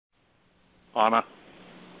Anna?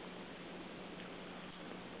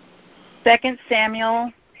 2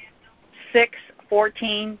 Samuel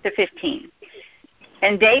 6:14-15.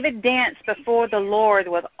 And David danced before the Lord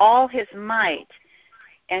with all his might,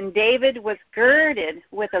 and David was girded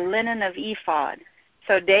with a linen of ephod.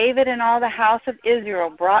 So David and all the house of Israel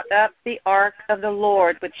brought up the ark of the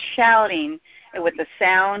Lord with shouting and with the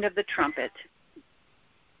sound of the trumpet.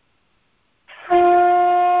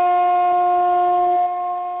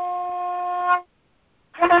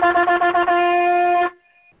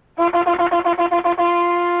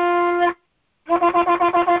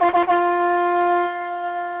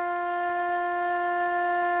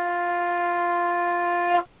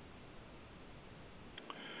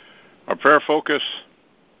 Our prayer focus: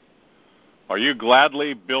 are you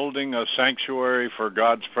gladly building a sanctuary for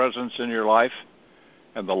God's presence in your life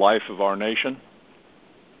and the life of our nation?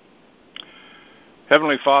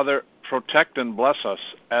 Heavenly Father, protect and bless us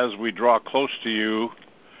as we draw close to you.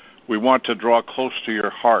 We want to draw close to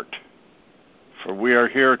your heart, for we are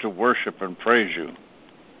here to worship and praise you.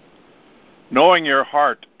 Knowing your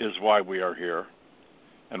heart is why we are here,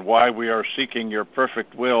 and why we are seeking your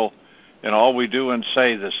perfect will in all we do and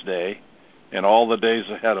say this day, and all the days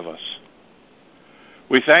ahead of us.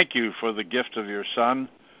 We thank you for the gift of your Son,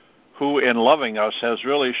 who in loving us has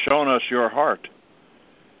really shown us your heart.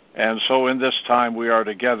 And so in this time we are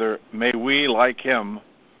together, may we, like him,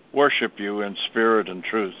 worship you in spirit and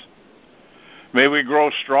truth. May we grow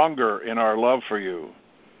stronger in our love for you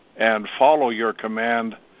and follow your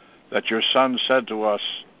command that your Son said to us,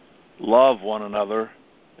 love one another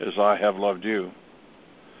as I have loved you.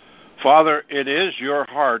 Father, it is your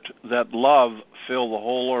heart that love fill the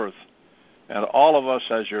whole earth, and all of us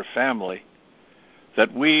as your family,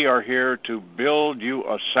 that we are here to build you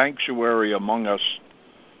a sanctuary among us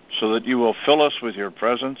so that you will fill us with your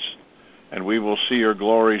presence and we will see your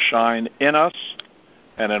glory shine in us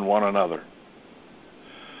and in one another.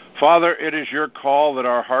 Father, it is your call that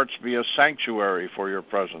our hearts be a sanctuary for your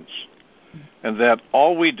presence, and that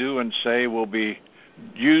all we do and say will be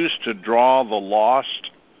used to draw the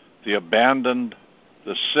lost, the abandoned,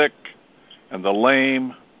 the sick, and the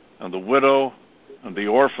lame, and the widow, and the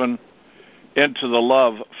orphan, into the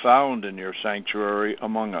love found in your sanctuary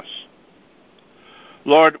among us.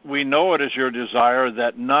 Lord, we know it is your desire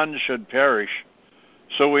that none should perish,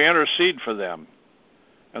 so we intercede for them,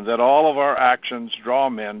 and that all of our actions draw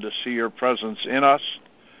men to see your presence in us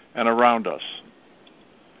and around us.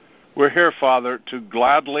 We're here, Father, to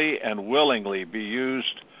gladly and willingly be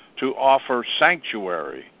used to offer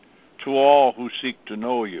sanctuary to all who seek to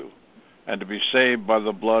know you and to be saved by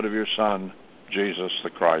the blood of your Son, Jesus the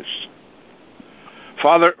Christ.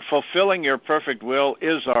 Father, fulfilling your perfect will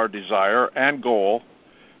is our desire and goal,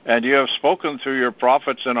 and you have spoken through your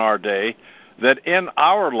prophets in our day that in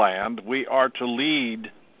our land we are to lead,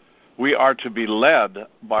 we are to be led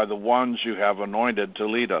by the ones you have anointed to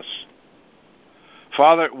lead us.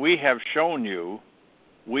 Father, we have shown you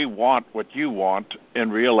we want what you want in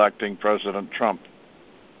re-electing President Trump.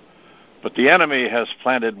 But the enemy has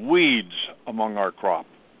planted weeds among our crop.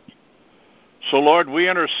 So, Lord, we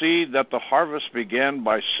intercede that the harvest begin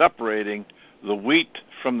by separating the wheat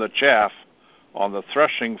from the chaff on the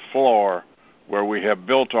threshing floor where we have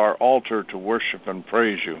built our altar to worship and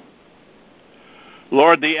praise you.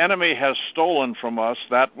 Lord, the enemy has stolen from us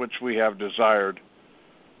that which we have desired.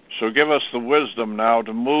 So give us the wisdom now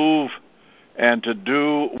to move and to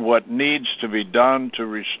do what needs to be done to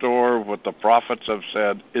restore what the prophets have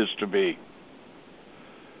said is to be.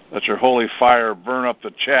 Let your holy fire burn up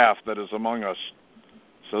the chaff that is among us,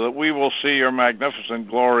 so that we will see your magnificent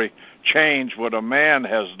glory change what a man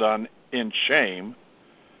has done in shame,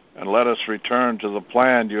 and let us return to the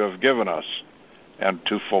plan you have given us, and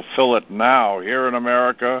to fulfill it now here in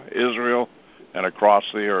America, Israel, and across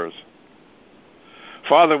the earth.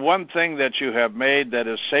 Father, one thing that you have made that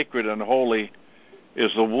is sacred and holy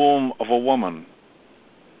is the womb of a woman,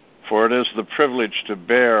 for it is the privilege to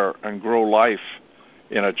bear and grow life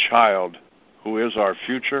in a child who is our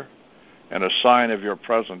future and a sign of your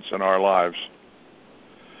presence in our lives.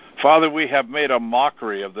 Father, we have made a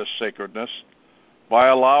mockery of this sacredness by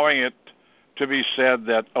allowing it to be said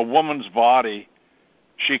that a woman's body,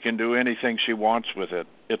 she can do anything she wants with it.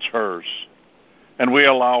 It's hers. And we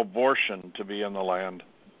allow abortion to be in the land.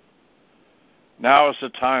 Now is the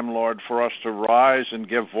time, Lord, for us to rise and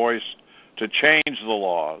give voice to change the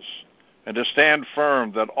laws and to stand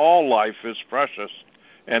firm that all life is precious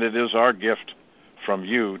and it is our gift from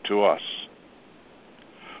you to us.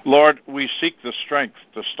 Lord, we seek the strength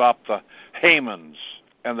to stop the Hamans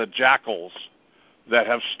and the jackals that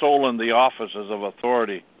have stolen the offices of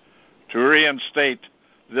authority, to reinstate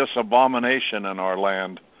this abomination in our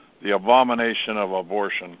land, the abomination of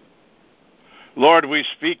abortion. Lord, we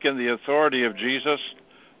speak in the authority of Jesus.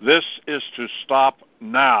 This is to stop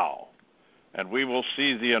now, and we will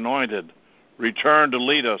see the anointed return to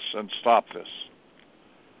lead us and stop this.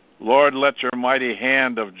 Lord, let your mighty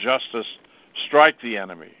hand of justice strike the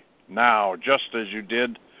enemy now, just as you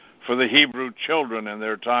did for the Hebrew children in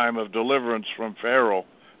their time of deliverance from Pharaoh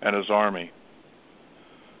and his army.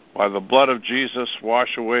 By the blood of Jesus,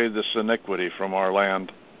 wash away this iniquity from our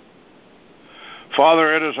land.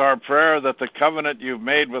 Father, it is our prayer that the covenant you've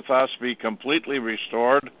made with us be completely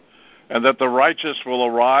restored, and that the righteous will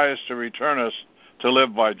arise to return us to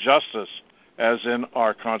live by justice, as in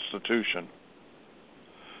our Constitution.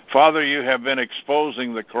 Father, you have been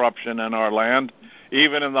exposing the corruption in our land,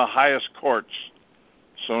 even in the highest courts.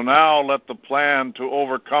 So now let the plan to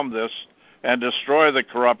overcome this and destroy the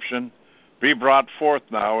corruption be brought forth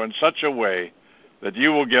now in such a way that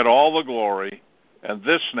you will get all the glory, and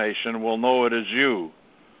this nation will know it is you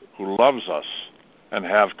who loves us and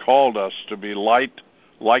have called us to be light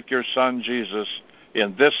like your Son Jesus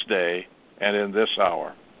in this day and in this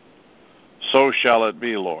hour. So shall it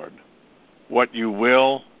be, Lord. What you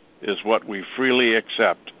will is what we freely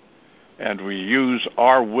accept, and we use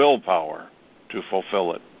our willpower to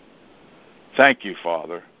fulfill it. Thank you,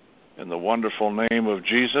 Father, in the wonderful name of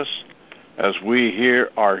Jesus, as we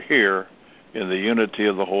are here in the unity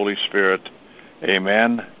of the Holy Spirit.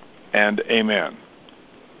 Amen and amen.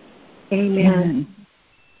 Amen.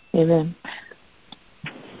 Amen.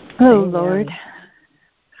 Oh, Lord,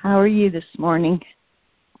 how are you this morning?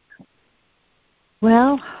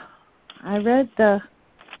 Well, I read the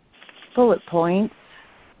bullet points,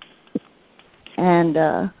 and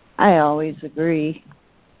I always agree.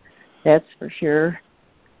 That's for sure.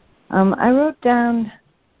 I wrote down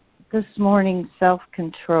this morning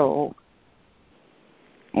self-control,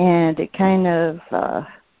 and it kind of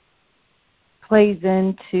plays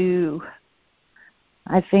into,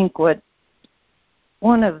 I think, what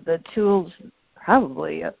one of the tools,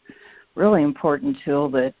 probably a really important tool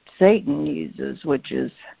that Satan uses, which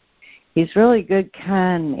is he's really good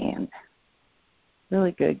con man.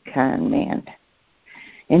 Really good con man.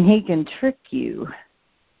 And he can trick you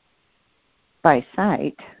by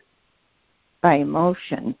sight, by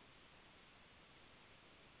emotion,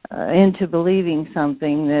 into believing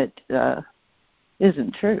something that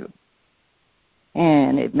isn't true.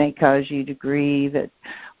 And it may cause you to grieve.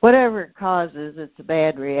 Whatever it causes, it's a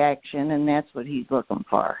bad reaction, and that's what he's looking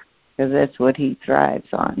for, because that's what he thrives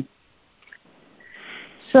on.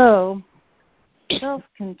 So,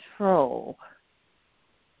 self-control.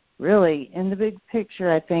 Really, in the big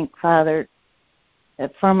picture, I think, Father,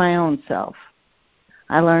 that for my own self,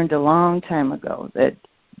 I learned a long time ago that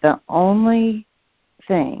the only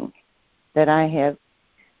thing that I have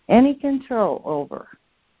any control over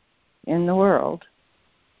in the world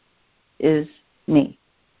is me.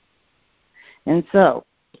 And so,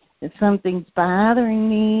 if something's bothering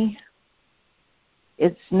me,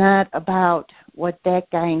 it's not about what that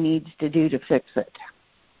guy needs to do to fix it.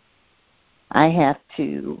 I have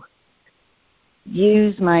to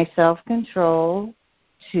use my self-control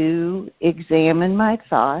to examine my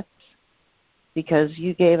thoughts, because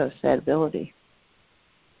you gave us that ability.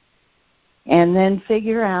 And then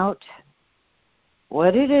figure out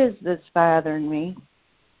what it is that's bothering me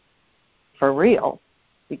for real,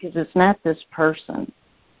 because it's not this person.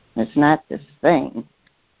 It's not this thing.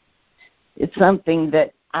 It's something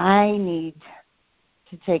that I need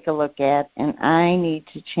to take a look at, and I need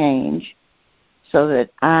to change so that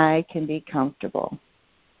I can be comfortable.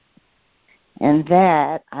 And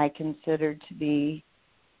that I consider to be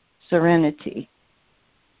serenity,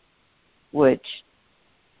 which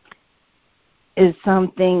is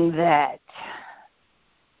something that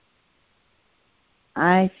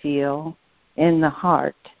I feel in the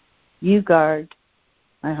heart. You guard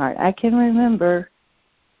my heart. I can remember,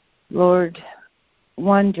 Lord,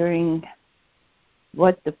 wondering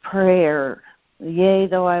what the prayer, yea,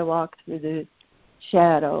 though I walk through the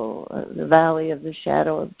valley of the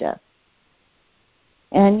shadow of death.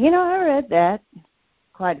 And, I read that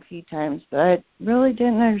quite a few times, but I really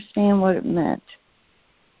didn't understand what it meant.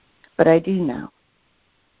 But I do now.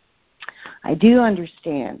 I do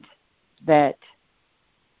understand that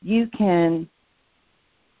you can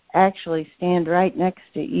actually stand right next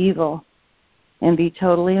to evil and be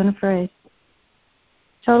totally unafraid.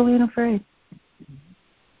 Totally unafraid.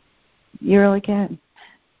 You really can.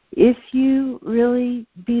 If you really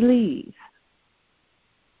believe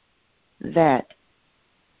that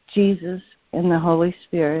Jesus and the Holy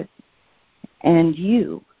Spirit and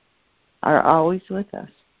you are always with us,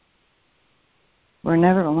 We're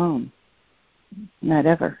never alone. Not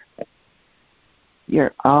ever.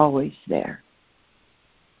 You're always there.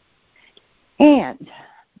 And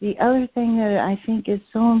the other thing that I think is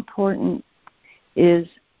so important is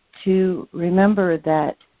to remember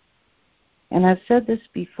that, and I've said this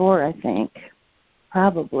before, I think,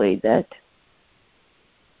 probably, that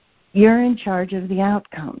you're in charge of the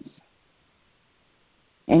outcomes.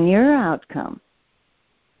 And your outcome,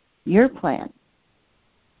 your plan,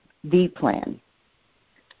 the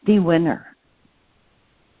winner,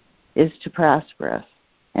 is to prosper us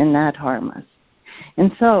and not harm us.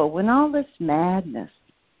 And so when all this madness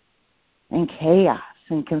and chaos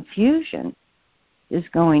and confusion is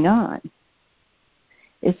going on,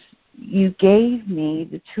 you gave me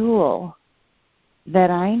the tool that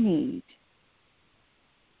I need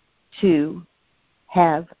to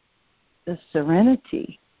have the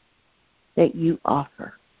serenity that you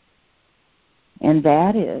offer. And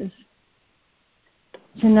that is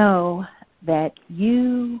to know that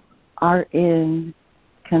you are in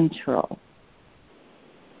control.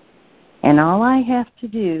 And all I have to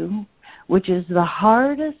do, which is the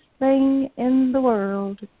hardest thing in the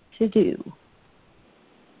world to do,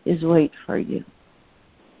 is wait for you.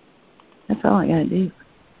 That's all I got to do,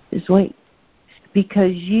 is wait.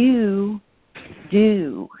 Because you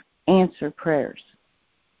do answer prayers.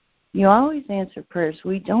 You always answer prayers.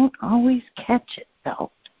 We don't always catch it,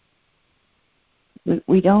 though.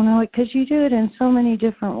 We don't know it because you do it in so many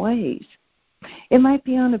different ways. It might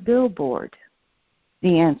be on a billboard,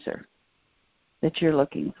 the answer that you're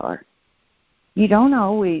looking for. You don't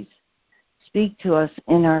always speak to us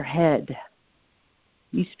in our head.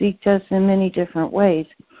 You speak to us in many different ways.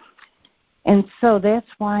 And so that's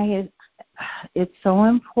why it's so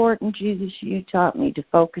important, Jesus, you taught me to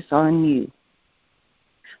focus on you.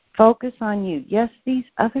 Focus on you. Yes, these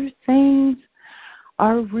other things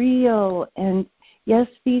are real, and yes,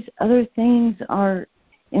 these other things are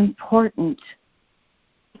important,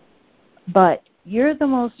 but you're the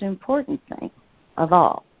most important thing of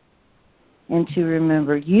all. And to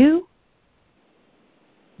remember you,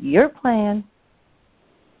 your plan,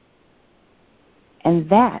 and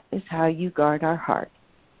that is how you guard our heart.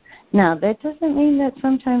 Now, that doesn't mean that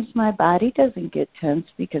sometimes my body doesn't get tense,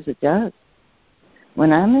 because it does.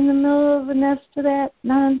 When I'm in the middle of a nest of that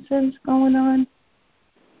nonsense going on,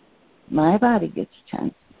 my body gets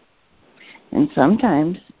tense. And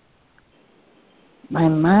sometimes my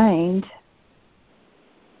mind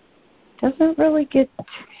doesn't really get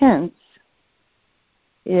tense.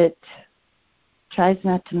 It tries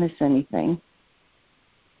not to miss anything.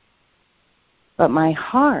 But my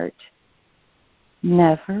heart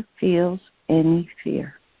never feels any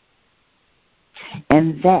fear.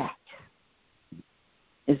 And that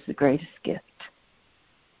is the greatest gift.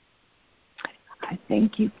 I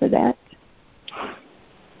thank you for that.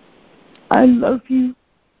 I love you.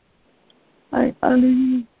 I honor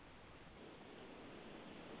you.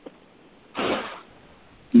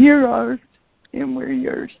 You're ours, and we're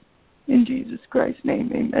yours. In Jesus Christ's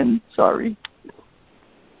name, amen. Sorry.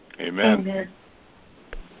 Amen. Amen.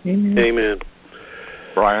 Amen. Amen.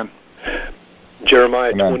 Brian?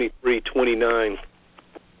 Jeremiah 23:29.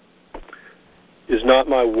 Is not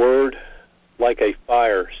my word like a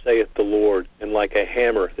fire, saith the Lord, and like a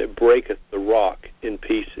hammer that breaketh the rock in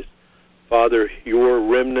pieces? Father, your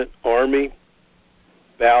remnant army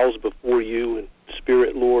bows before you in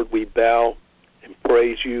spirit, Lord. We bow and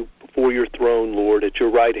praise you before your throne, Lord. At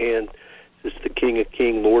your right hand is the King of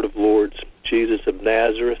Kings, Lord of Lords, Jesus of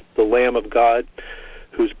Nazareth, the Lamb of God,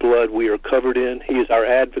 whose blood we are covered in. He is our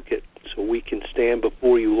advocate, so we can stand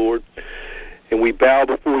before you, Lord. And we bow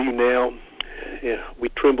before you now. We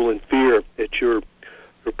tremble in fear at your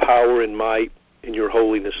power and might and your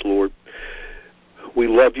holiness, Lord. We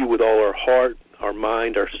love you with all our heart, our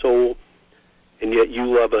mind, our soul, and yet you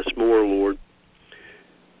love us more, Lord.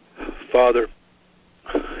 Father,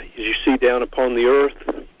 as you see down upon the earth,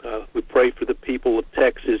 we pray for the people of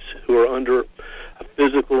Texas who are under a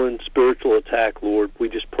physical and spiritual attack, Lord. We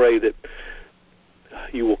just pray that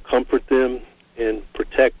you will comfort them and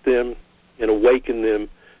protect them and awaken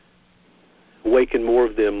more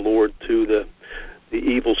of them, Lord, to the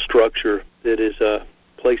evil structure that is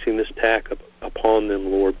placing this attack upon them,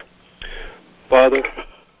 Lord. Father,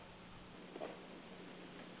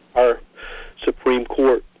 our Supreme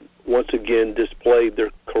Court once again displayed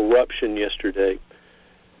their corruption yesterday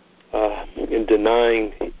in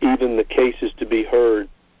denying even the cases to be heard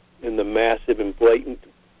in the massive and blatant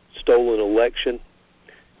stolen election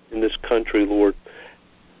in this country, Lord.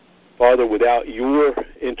 Father, without your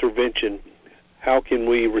intervention, how can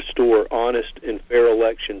we restore honest and fair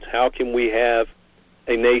elections? How can we have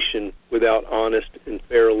a nation without honest and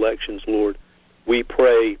fair elections, Lord. We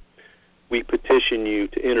pray, we petition you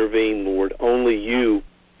to intervene, Lord. Only you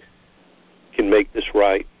can make this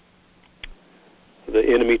right. The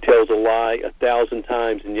enemy tells a lie 1,000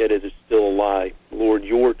 times, and yet it is still a lie. Lord,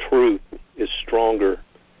 your truth is stronger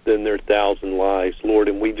than their 1,000 lies, Lord,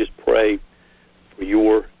 and we just pray for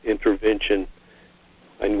your intervention.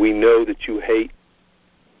 And we know that you hate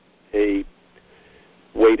a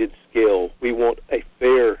weighted scale. We want a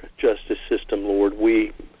fair justice system, Lord.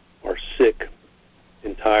 We are sick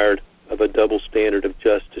and tired of a double standard of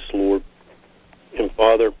justice, Lord. And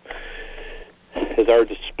Father, as our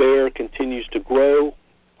despair continues to grow,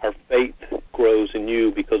 our faith grows in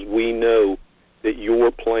you, because we know that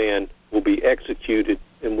your plan will be executed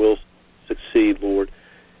and will succeed, Lord.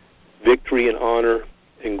 Victory and honor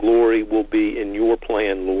and glory will be in your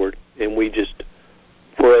plan, Lord. And we just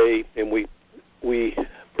pray and we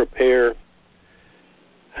prepare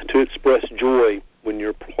to express joy when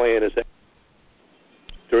your plan is executed.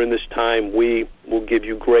 During this time, we will give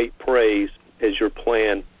you great praise as your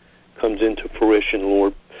plan comes into fruition,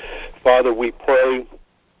 Lord. Father, we pray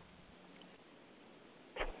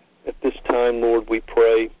at this time, Lord, we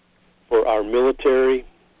pray for our military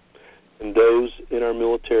and those in our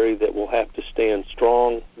military that will have to stand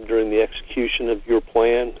strong during the execution of your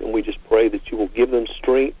plan. And we just pray that you will give them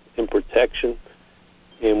strength and protection.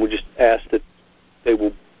 And we just ask that they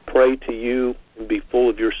will pray to you and be full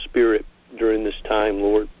of your spirit during this time,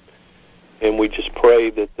 Lord. And we just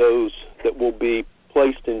pray that those that will be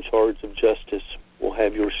placed in charge of justice will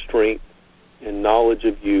have your strength and knowledge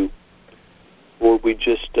of you. Lord, we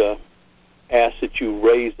just ask that you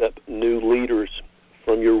raise up new leaders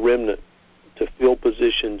from your remnant to fill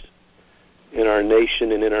positions in our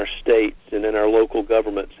nation and in our states and in our local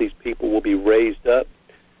governments. These people will be raised up,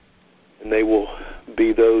 and they will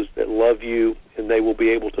be those that love you, and they will be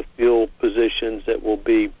able to fill positions that will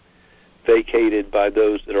be vacated by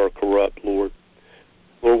those that are corrupt, Lord.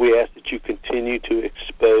 Lord, we ask that you continue to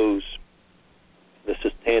expose the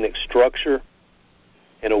satanic structure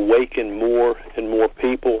and awaken more and more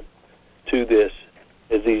people to this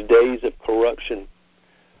as these days of corruption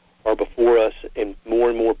are before us and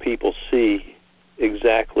more people see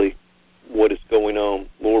exactly what is going on.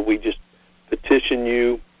 Lord, we just petition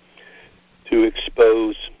you to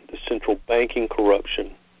expose the central banking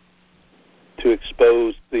corruption, to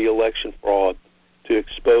expose the election fraud, to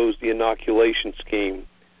expose the inoculation scheme,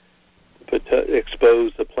 to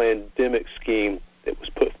expose the pandemic scheme that was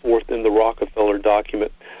put forth in the Rockefeller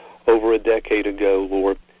document over a decade ago,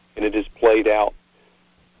 Lord, and it is played out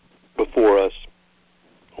before us.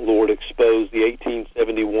 Lord, expose the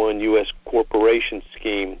 1871 U.S. corporation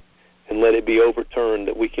scheme and let it be overturned,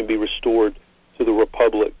 that we can be restored to the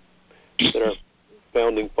republic that our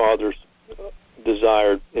founding fathers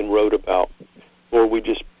desired and wrote about. Lord, we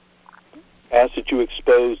just ask that you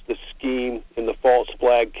expose the scheme in the false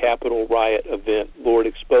flag Capitol riot event. Lord,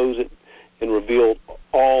 expose it and reveal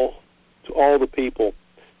to all the people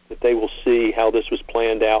that they will see how this was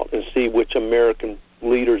planned out and see which American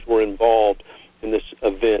leaders were involved in this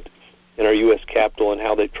event in our U.S. Capitol and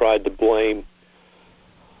how they tried to blame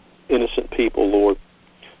innocent people, Lord.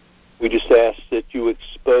 We just ask that you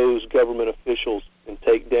expose government officials and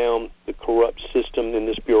take down the corrupt system in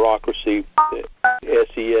this bureaucracy, the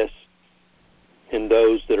SES, and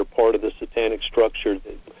those that are part of the satanic structure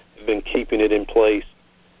that have been keeping it in place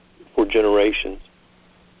for generations.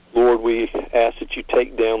 Lord, we ask that you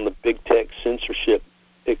take down the big tech censorship,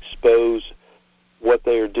 expose what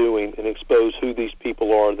they are doing, and expose who these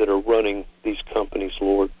people are that are running these companies,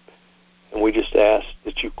 Lord. And we just ask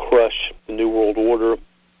that you crush the New World Order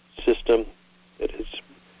system that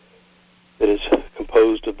is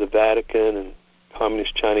composed of the Vatican and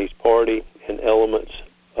Communist Chinese Party and elements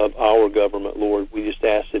of our government, Lord. We just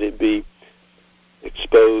ask that it be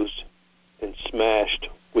exposed and smashed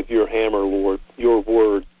with your hammer, Lord, your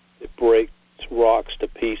word that breaks rocks to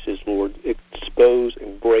pieces, Lord. Expose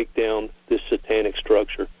and break down this satanic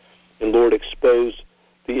structure. And, Lord, expose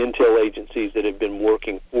the intel agencies that have been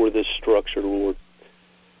working for this structure, Lord.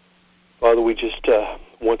 Father, we just,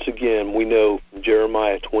 once again, we know from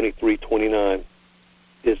Jeremiah 23:29,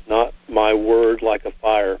 is not my word like a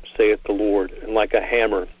fire, saith the Lord, and like a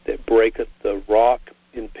hammer that breaketh the rock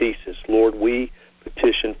in pieces. Lord, we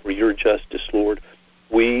petition for your justice, Lord.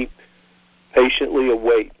 We patiently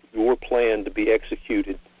await your plan to be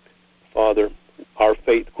executed. Father, our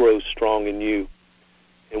faith grows strong in you,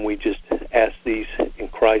 and we just ask these in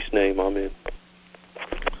Christ's name. Amen.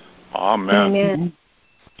 Amen. Amen.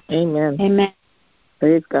 Amen. Amen.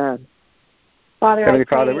 Praise God. Father, Heavenly I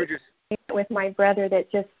pray Father, we're just with my brother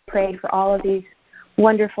that just prayed for all of these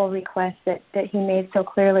wonderful request that he made so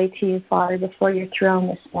clearly to you, Father, before your throne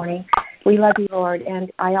this morning. We love you, Lord,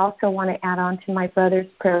 and I also want to add on to my brother's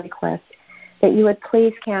prayer request that you would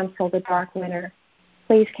please cancel the dark winter.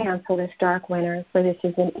 Please cancel this dark winter, for this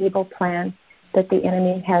is an evil plan that the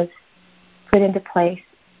enemy has put into place,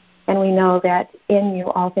 and we know that in you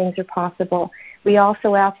all things are possible. We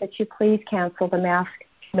also ask that you please cancel the mask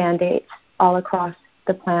mandates all across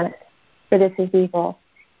the planet, for this is evil,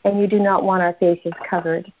 and you do not want our faces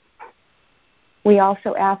covered. We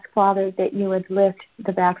also ask, Father, that you would lift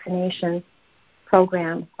the vaccination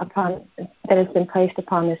program that has been placed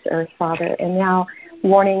upon this earth, Father, and now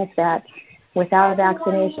warnings that without a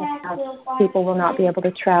vaccination, people will not be able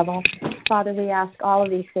to travel. Father, we ask all of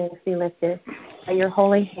these things be lifted by your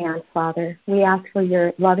holy hand, Father. We ask for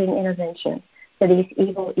your loving intervention for these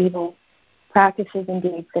evil practices and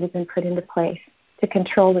deeds that have been put into place to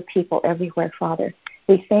control the people everywhere, Father.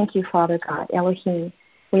 We thank you, Father God, Elohim.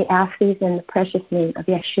 We ask these in the precious name of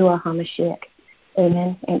Yeshua HaMashiach.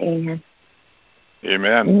 Amen and amen.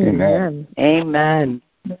 Amen. Amen. Amen.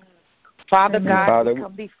 Father God, Father, we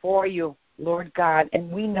come before you, Lord God,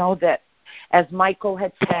 and we know that, as Michael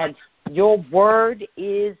had said, your word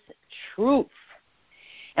is truth,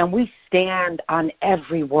 and we stand on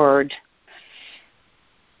every word,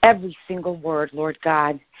 every single word, Lord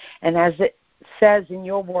God. And as it says in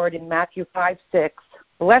your word in Matthew 5:6,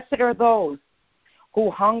 blessed are those who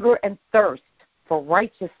hunger and thirst for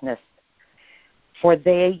righteousness, for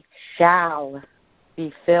they shall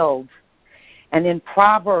be filled. And in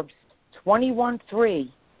Proverbs 21:3,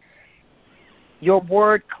 your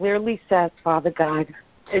word clearly says, Father God,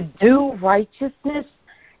 to do righteousness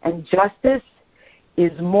and justice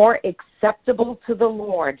is more acceptable to the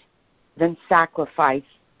Lord than sacrifice.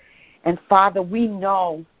 And Father, we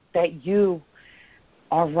know that you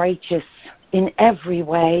are righteous in every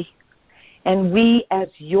way. And we, as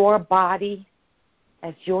your body,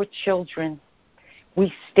 as your children,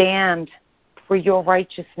 we stand for your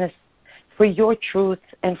righteousness, for your truth,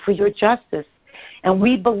 and for your justice. And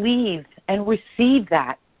we believe and receive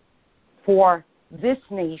that for this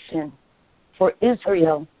nation, for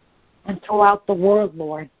Israel, and throughout the world,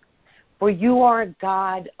 Lord. For you are a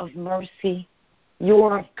God of mercy. You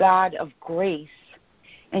are a God of grace.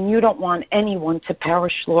 And you don't want anyone to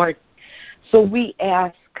perish, Lord. So we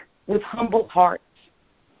ask with humble hearts,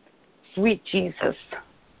 sweet Jesus,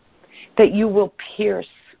 that you will pierce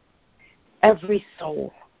every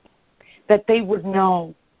soul, that they would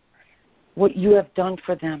know what you have done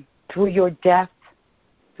for them through your death,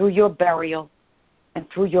 through your burial, and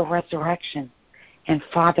through your resurrection. And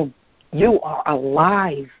Father, you are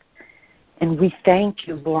alive. And we thank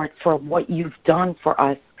you, Lord, for what you've done for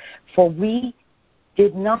us. For we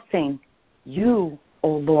did nothing. You, O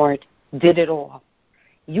Lord, did it all.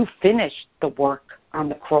 You finished the work on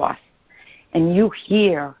the cross. And you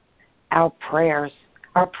hear our prayers.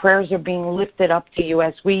 Our prayers are being lifted up to you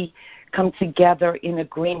as we come together in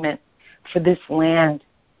agreement for this land.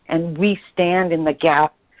 And we stand in the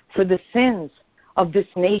gap for the sins of this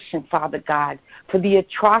nation, Father God, for the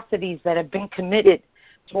atrocities that have been committed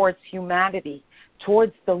towards humanity,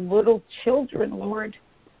 towards the little children, Lord.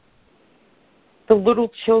 The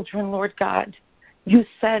little children, Lord God. You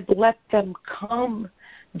said, let them come.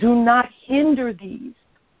 Do not hinder these.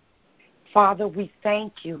 Father, we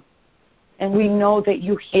thank you, and we know that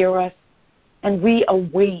you hear us, and we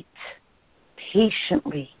await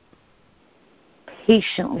patiently,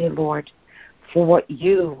 Lord, for what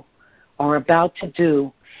you are about to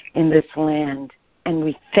do in this land. And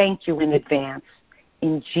we thank you in advance.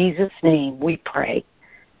 In Jesus' name we pray.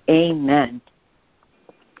 Amen.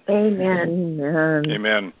 Amen. Amen.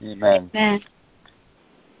 Amen. Amen.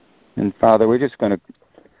 And Father, we're just going to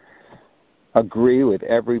agree with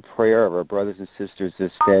every prayer of our brothers and sisters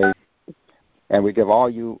this day. And we give all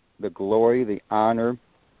you the glory, the honor,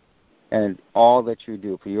 and all that you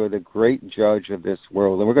do. For you are the great judge of this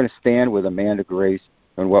world. And we're going to stand with Amanda Grace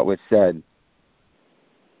on what was said.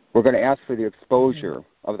 We're going to ask for the exposure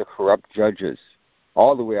of the corrupt judges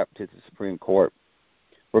all the way up to the Supreme Court.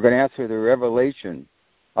 We're going to ask for the revelation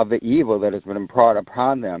of the evil that has been brought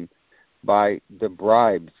upon them by the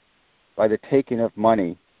bribes, by the taking of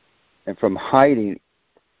money, and from hiding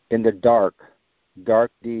in the dark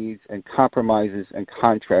deeds and compromises and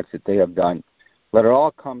contracts that they have done. Let it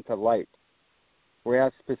all come to light. We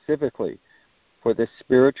ask specifically for the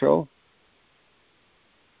spiritual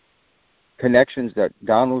connections that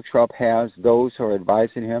Donald Trump has, those who are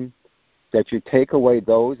advising him, that you take away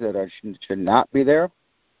those that should not be there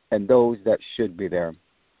and those that should be there.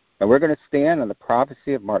 And we're going to stand on the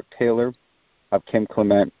prophecy of Mark Taylor, of Kim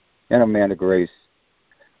Clement, and Amanda Grace.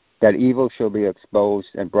 that evil shall be exposed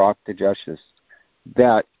and brought to justice,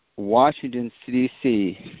 that Washington,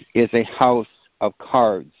 D.C. is a house of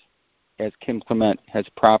cards, as Kim Clement has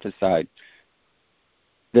prophesied.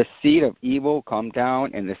 The seed of evil come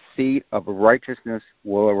down, and the seed of righteousness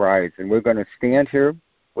will arise. And we're going to stand here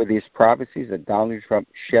with these prophecies that Donald Trump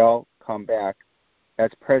shall come back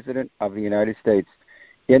as President of the United States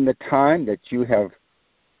in the time that you have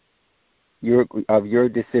your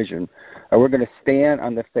decision. And we're going to stand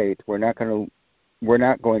on the faith. We're not going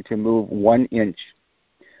to move 1 inch.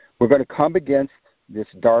 We're going to come against this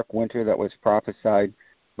dark winter that was prophesied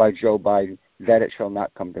by Joe Biden, that it shall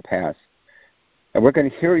not come to pass. And we're going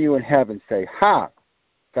to hear you in heaven say, ha,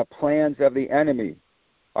 the plans of the enemy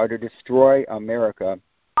are to destroy America,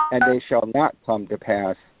 and they shall not come to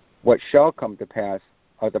pass. What shall come to pass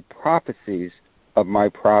are the prophecies of my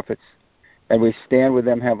prophets. And we stand with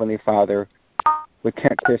them, Heavenly Father, with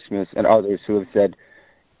Kent Christmas and others who have said,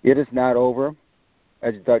 it is not over,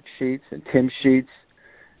 as Dutch Sheets and Tim Sheets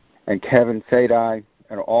and Kevin Sadai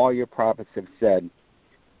and all your prophets have said,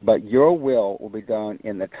 but your will be done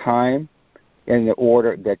in the time, in the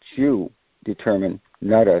order that you determine,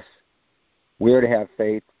 not us. We're to have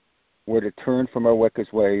faith. We're to turn from our wicked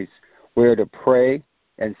ways. We're to pray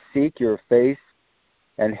and seek your face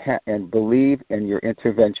and believe in your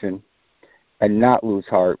intervention and not lose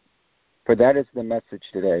heart. For that is the message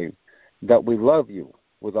today, that we love you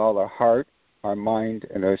with all our heart, our mind,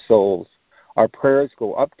 and our souls. Our prayers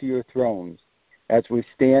go up to your thrones as we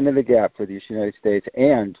stand in the gap for the United States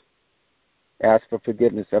and ask for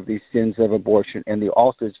forgiveness of these sins of abortion and the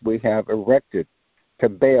altars we have erected to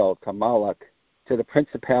Baal, to Moloch, to the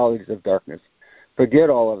principalities of darkness.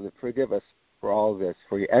 Forgive us for all this,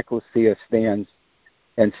 for your ecclesia stands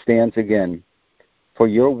and stands again. For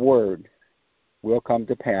your word will come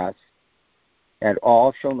to pass, and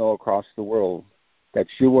all shall know across the world that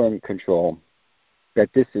you are in control, that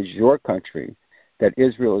this is your country, that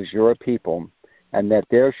Israel is your people, and that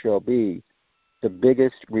there shall be the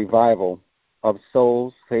biggest revival of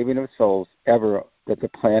souls, saving of souls, ever that the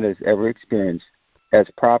planet has ever experienced, as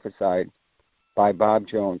prophesied by Bob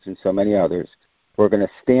Jones and so many others. We're going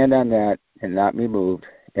to stand on that and not be moved,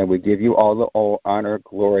 and we give you all the honor,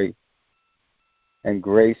 glory, and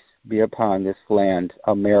grace be upon this land,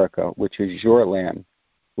 America, which is your land,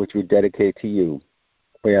 which we dedicate to you.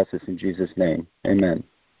 We ask this in Jesus' name. Amen.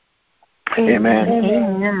 Amen.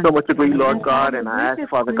 Amen. So much agree, Lord God, and I ask,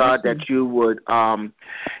 Father God, that you would,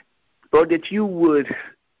 Lord, that you would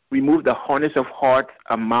remove the hardness of heart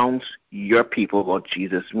amongst your people, Lord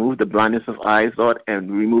Jesus. Remove the blindness of eyes, Lord,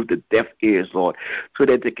 and remove the deaf ears, Lord, so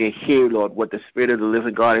that they can hear, Lord, what the Spirit of the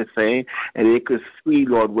living God is saying, and they could see,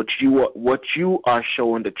 Lord, what you are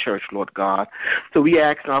showing the church, Lord God. So we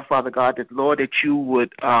ask now, Father God, that, Lord, that you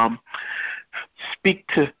would speak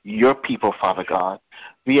to your people, Father God.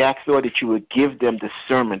 We ask, Lord, that you would give them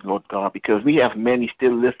discernment, Lord God, because we have many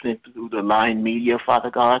still listening to the lying media,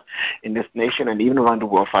 Father God, in this nation and even around the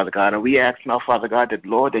world, Father God. And we ask now, Father God, that,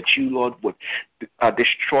 Lord, that you, Lord, would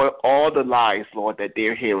destroy all the lies, Lord, that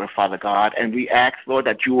they're hearing, Father God. And we ask, Lord,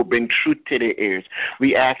 that you will bring truth to their ears.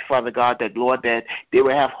 We ask, Father God, that, Lord, that they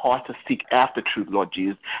will have hearts to seek after truth, Lord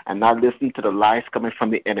Jesus, and not listen to the lies coming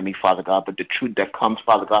from the enemy, Father God, but the truth that comes,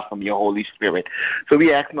 Father God, from your Holy Spirit. So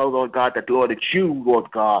we ask now, Lord God, that, Lord, that you, Lord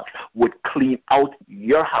God, would clean out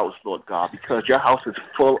your house, Lord God, because your house is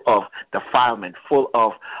full of defilement, full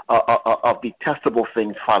of detestable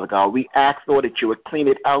things, Father God. We ask, Lord, that you would clean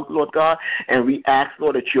it out, Lord God, and we ask,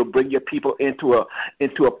 Lord, that you'll bring your people into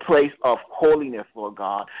a place of holiness, Lord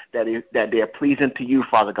God, that they are pleasing to you,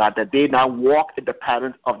 Father God, that they not walk in the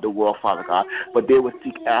patterns of the world, Father God, but they will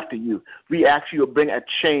seek after you. We ask you to bring a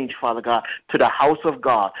change, Father God, to the house of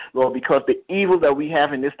God, Lord, because the evil that we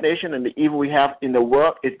have in this nation and the evil we have in the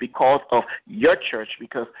world is because of your church,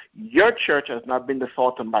 because your church has not been the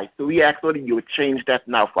salt and light. So we ask, Lord, that you would change that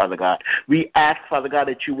now, Father God. We ask, Father God,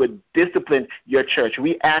 that you would discipline your church.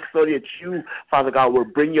 We ask, Lord, that you, Father God, will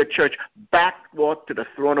bring your church back, Lord, to the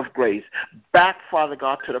throne of grace, back, Father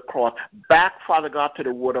God, to the cross, back, Father God, to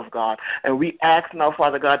the word of God. And we ask now,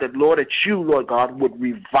 Father God, that, Lord, that you, Lord God, would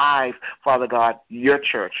revive, Father God, your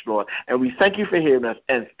church, Lord. And we thank you for hearing us,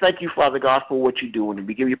 and thank you, Father God, for what you're doing. And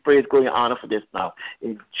we give you praise, glory, and honor for this now.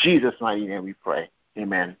 In Jesus' mighty name we pray.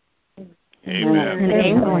 Amen. Amen.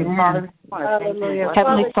 Amen. Father, Hallelujah.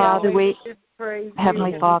 Heavenly Father, we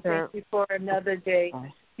Heavenly Father, thank you for another day.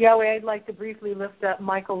 Yahweh, I'd like to briefly lift up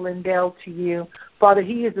Michael Lindell to you. Father,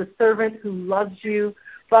 he is a servant who loves you.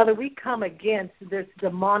 Father, we come against this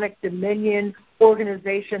demonic dominion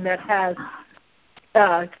organization that has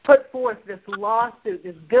put forth this lawsuit,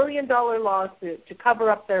 this billion-dollar lawsuit to cover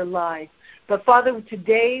up their lies. But, Father,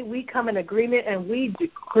 today we come in agreement and we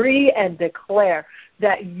decree and declare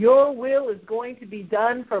that your will is going to be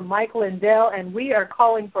done for Michael Lindell, and we are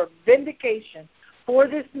calling for vindication for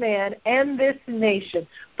this man and this nation.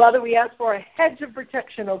 Father, we ask for a hedge of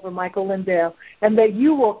protection over Michael Lindell, and that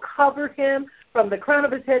you will cover him from the crown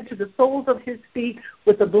of his head to the soles of his feet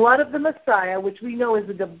with the blood of the Messiah, which we know is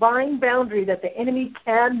a divine boundary that the enemy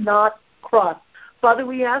cannot cross. Father,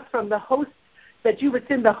 we ask from the host that you would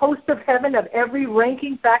send the host of heaven of every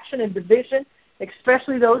ranking, faction, and division,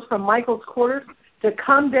 especially those from Michael's quarters, to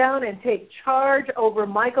come down and take charge over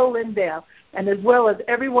Michael Lindell, and as well as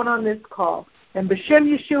everyone on this call. In B'Shem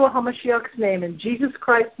Yeshua HaMashiach's name, in Jesus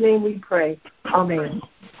Christ's name we pray. Amen.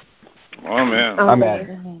 Amen.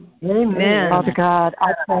 Amen. Amen. Father God,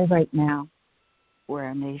 I pray right now for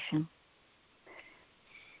our nation.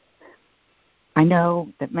 I know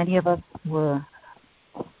that many of us were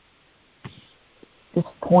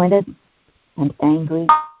disappointed and angry.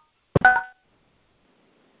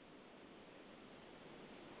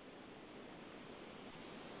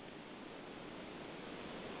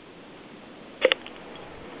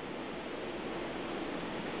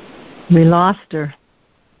 We lost her.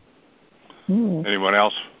 Anyone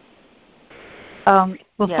else? Well,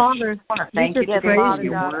 yes. Father, I want to thank you today for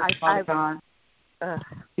your God, word, Father God,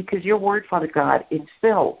 because your word, Father God, is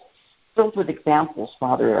filled with examples,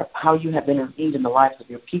 Father, of how you have intervened in the lives of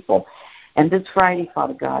your people. And this Friday,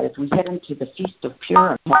 Father God, as we head into the Feast of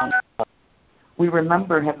Purim, we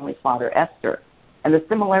remember, Heavenly Father, Esther, and the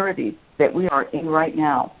similarities that we are in right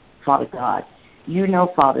now, Father God. You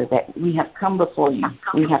know, Father, that we have come before you.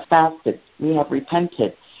 We have fasted. We have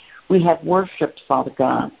repented. We have worshipped, Father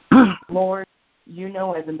God. Lord, you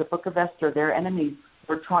know, as in the book of Esther, their enemies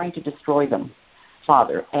were trying to destroy them,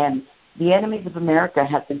 Father. And the enemies of America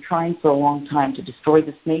have been trying for a long time to destroy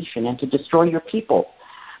this nation and to destroy your people.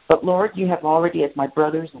 But, Lord, you have already, as my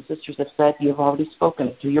brothers and sisters have said, you have already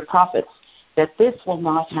spoken through your prophets that this will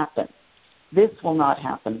not happen. This will not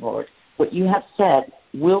happen, Lord. What you have said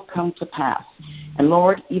will come to pass. And,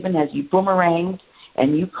 Lord, even as you boomeranged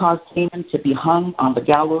and you caused Haman to be hung on the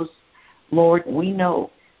gallows, Lord, we know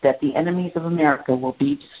that the enemies of America will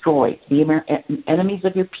be destroyed. The enemies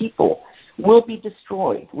of your people will be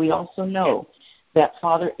destroyed. We also know that,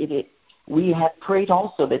 Father, we have prayed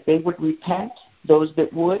also that they would repent, those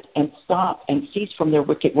that would, and stop and cease from their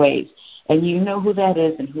wicked ways. And you know who that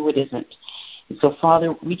is and who it isn't. And so,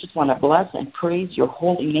 Father, we just want to bless and praise your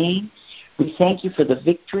holy name. We thank you for the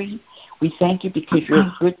victory. We thank you because you're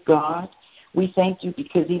a good God. We thank you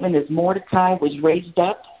because even as Mordecai was raised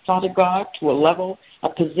up, Father God, to a level, a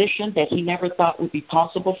position that he never thought would be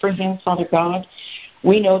possible for him, Father God,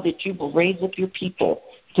 we know that you will raise up your people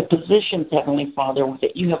to positions, Heavenly Father,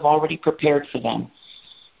 that you have already prepared for them,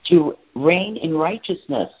 to reign in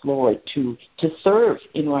righteousness, Lord, to serve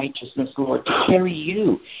in righteousness, Lord, to carry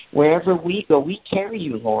you wherever we go. We carry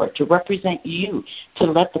you, Lord, to represent you, to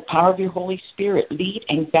let the power of your Holy Spirit lead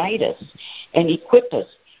and guide us and equip us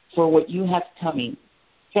for what you have coming.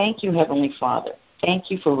 Thank you, Heavenly Father.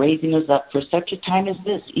 Thank you for raising us up for such a time as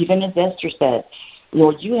this, even as Esther said.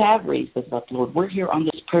 Lord, you have raised us up, Lord. We're here on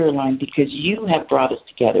this prayer line because you have brought us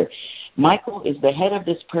together. Michael is the head of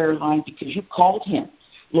this prayer line because you called him,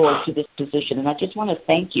 Lord, to this position. And I just want to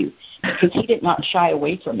thank you because he did not shy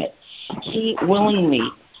away from it. He willingly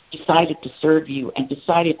decided to serve you and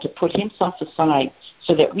decided to put himself aside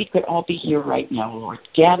so that we could all be here right now, Lord,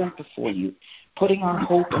 gathered before you, putting our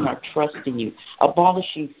hope and our trust in you,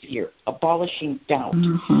 abolishing fear, abolishing doubt,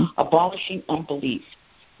 abolishing unbelief.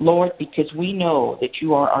 Lord, because we know that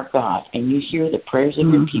you are our God and you hear the prayers of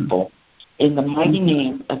your people. In the mighty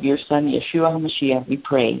name of your Son, Yeshua HaMashiach, we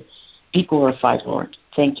pray. Be glorified, Lord.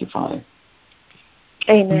 Thank you, Father.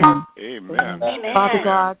 Amen. Amen. Father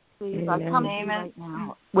God, please, I come to you right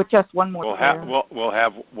now with just one more prayer. We'll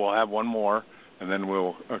have one more, and then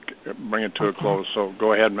we'll bring it to a close. So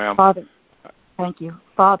go ahead, ma'am. Father, thank you.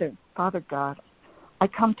 Father God, I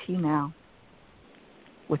come to you now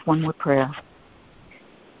with one more prayer.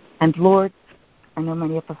 And Lord, I know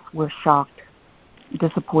many of us were shocked,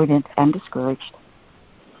 disappointed, and discouraged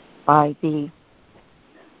by the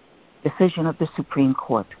decision of the Supreme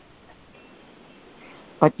Court.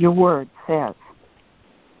 But your word says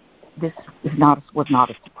this was not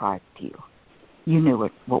a surprise to you. You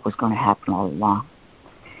knew what was going to happen all along.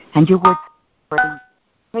 And your word says,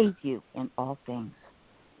 praise you in all things.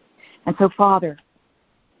 And so, Father,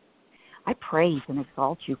 I praise and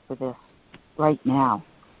exalt you for this right now.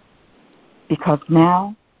 Because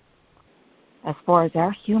now, as far as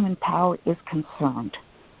our human power is concerned,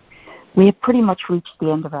 We have pretty much reached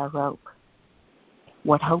the end of our rope.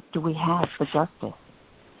 What hope do we have for justice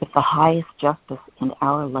if the highest justice in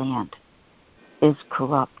our land is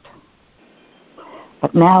corrupt?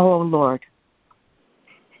 But now, O Lord,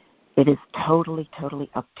 it is totally, totally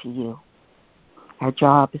up to you. Our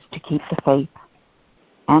job is to keep the faith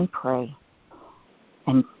and pray,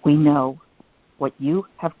 and we know what you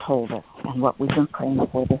have told us and what we've been praying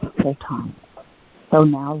for this whole time. So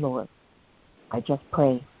now, Lord, I just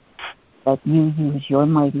pray that you use your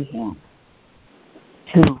mighty hand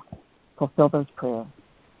to fulfill those prayers,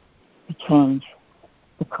 to change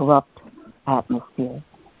the corrupt atmosphere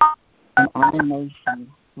in our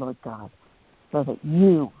nation, Lord God, so that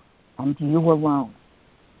you and you alone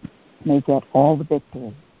may get all the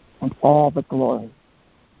victory and all the glory,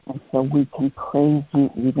 and so we can praise you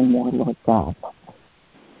even more, Lord God.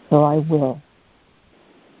 So I will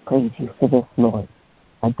praise you for this, Lord.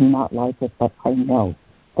 I do not like it, but I know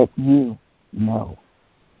that you know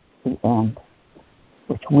the end,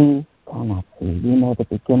 which we cannot see. You know the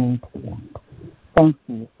beginning to the end.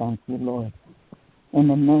 Thank you, Lord. In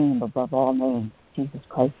the name above all names, Jesus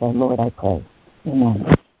Christ our Lord, I pray. Amen.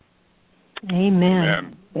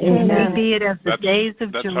 Amen. May be it as the days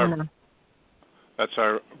of Jonah. That's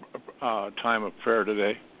our time of prayer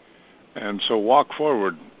today. And so walk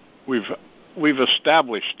forward. We've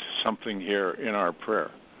established something here in our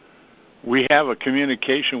prayer. We have a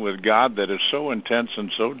communication with God that is so intense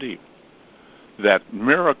and so deep that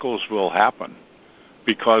miracles will happen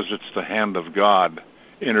because it's the hand of God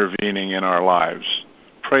intervening in our lives.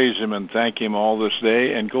 Praise Him and thank Him all this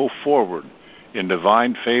day and go forward in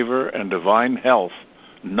divine favor and divine health,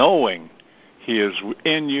 knowing He is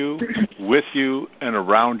in you, with you, and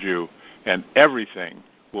around you, and everything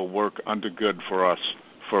will work unto good for us,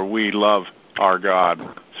 for we love our God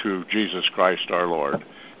through Jesus Christ our Lord.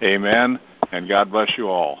 Amen, and God bless you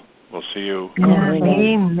all. We'll see you.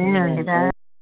 Amen.